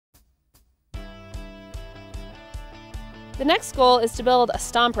The next goal is to build a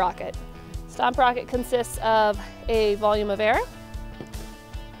stomp rocket. Stomp rocket consists of a volume of air,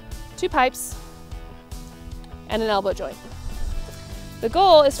 2 pipes, and an elbow joint. The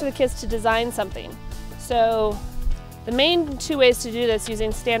goal is for the kids to design something. So the main 2 ways to do this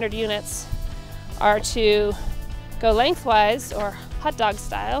using standard units are to go lengthwise or hot dog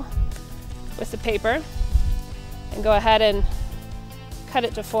style with the paper and go ahead and cut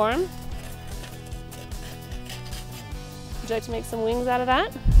it to form. Would you like to make some wings out of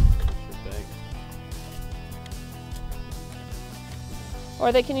that?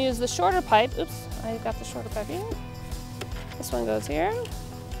 Or they can use the shorter pipe. Oops, I got the shorter pipe here. This one goes here.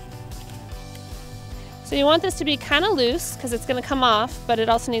 So you want this to be kind of loose because it's going to come off, but it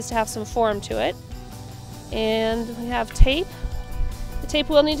also needs to have some form to it. And we have tape. The tape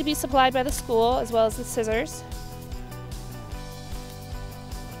will need to be supplied by the school as well as the scissors.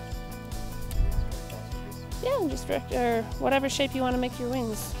 Yeah, just or whatever shape you want to make your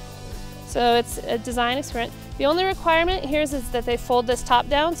wings. So it's a design experiment. The only requirement here is that they fold this top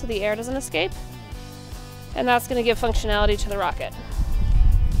down so the air doesn't escape. And that's going to give functionality to the rocket.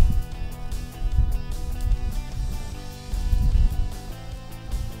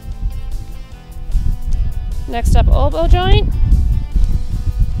 Next up, elbow joint,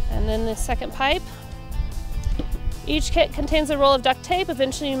 and then the second pipe. Each kit contains a roll of duct tape.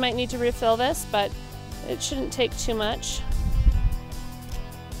 Eventually you might need to refill this, but it shouldn't take too much.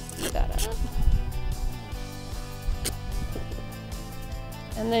 Let's do that up.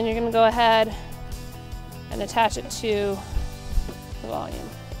 And then you're going to go ahead and attach it to the volume.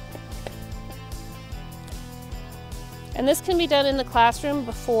 And this can be done in the classroom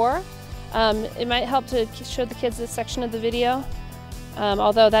before. It might help to show the kids this section of the video,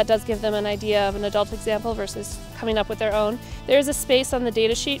 although that does give them an idea of an adult example versus coming up with their own. There is a space on the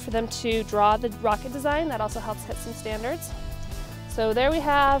data sheet for them to draw the rocket design. That also helps hit some standards. So there we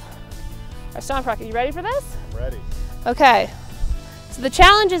have our stomp rocket. You ready for this? I'm ready. Okay. So the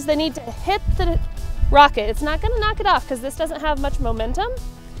challenge is they need to hit the rocket. It's not going to knock it off because this doesn't have much momentum,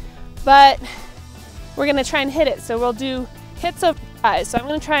 but we're going to try and hit it. So we'll do hits over eyes. So I'm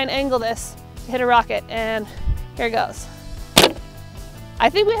going to try and angle this to hit a rocket, and here it goes. I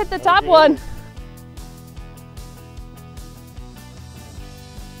think we hit the top one.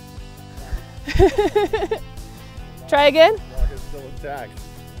 Try again. Rocket's still intact.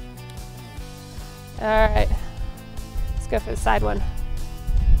 All right, let's go for the side one.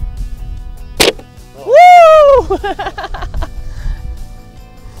 Oh. Woo!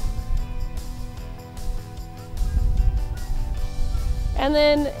 And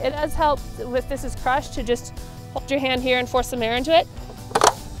then it does help with this is crushed to just hold your hand here and force some air into it,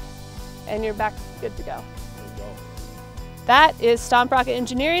 and you're back good to go. There we go. That is Stomp Rocket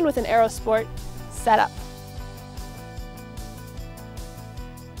Engineering with an Aerosport setup.